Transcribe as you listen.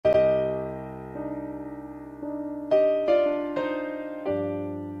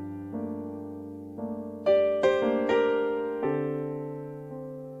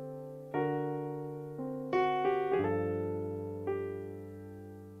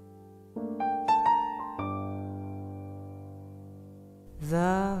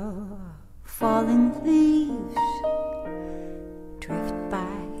falling leaves drift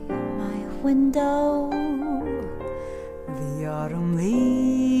by my window, the autumn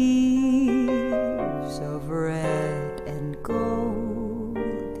leaves of red and gold.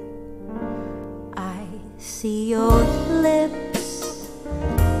 I see your lips,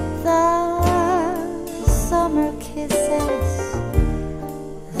 the summer kisses,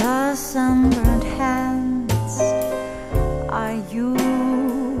 the sunburned hands I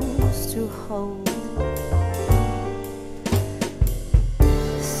used to hold.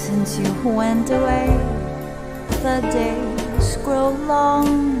 Since you went away, the days grow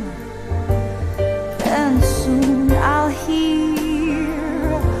long, and soon I'll hear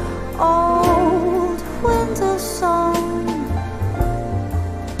old winter song.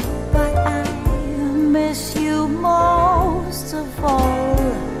 But I miss you most of all,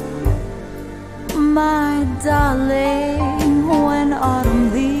 my darling, when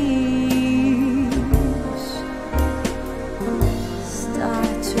autumn leaves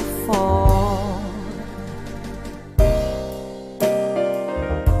start to fall.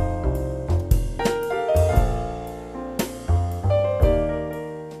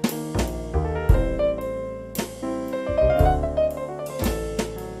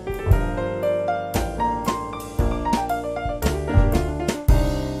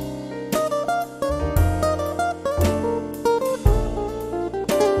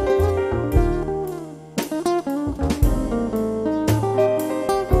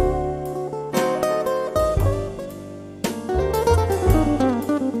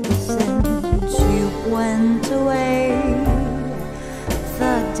 Went away,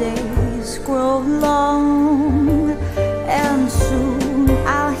 the days grow long, and soon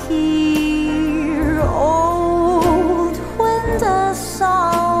I'll hear old winter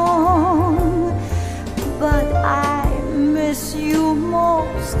song. But I miss you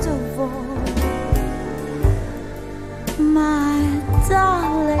most of all, my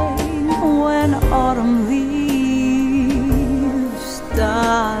darling, when autumn leaves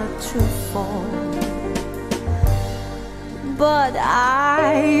start to fall. But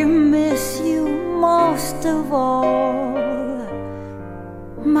I miss you most of all,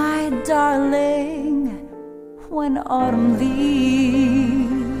 my darling, when autumn leaves